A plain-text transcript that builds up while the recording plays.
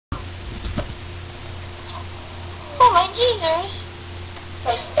Jesus.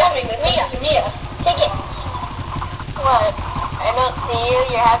 I'm stabbing this. Mia, take it. What? I don't see you.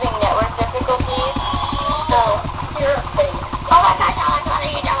 You're having network difficulties. No, your face. Oh my gosh, Alex, what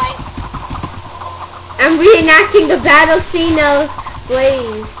are you doing? I'm reenacting the battle scene of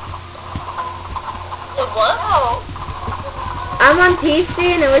Blaze. The what? Oh. I'm on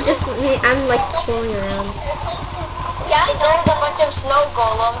PC and I'm like pulling around. Yeah, there's a bunch of snow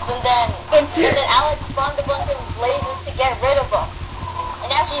golems, and then Alex spawned a bunch of blazes to get rid of them. And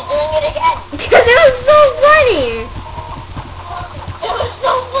now she's doing it again. Because it was so funny. It was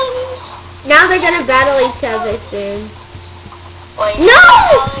so funny. Now they're gonna battle each other soon. Wait, No!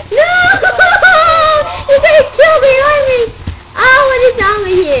 Alex, No! He's gonna kill the army! Oh, what is wrong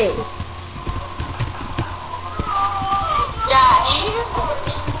with you?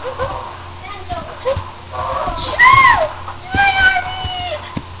 Die.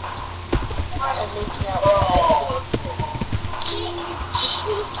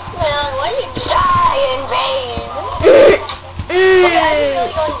 Man, why you die in vain? Okay, I can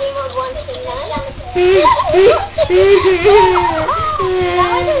really go in game mode once and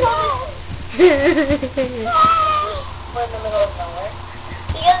We're in the middle of nowhere.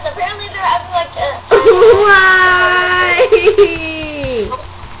 because apparently they're having like a... Why?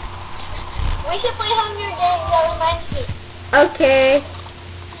 We should play Hunger Games, that reminds me. Okay.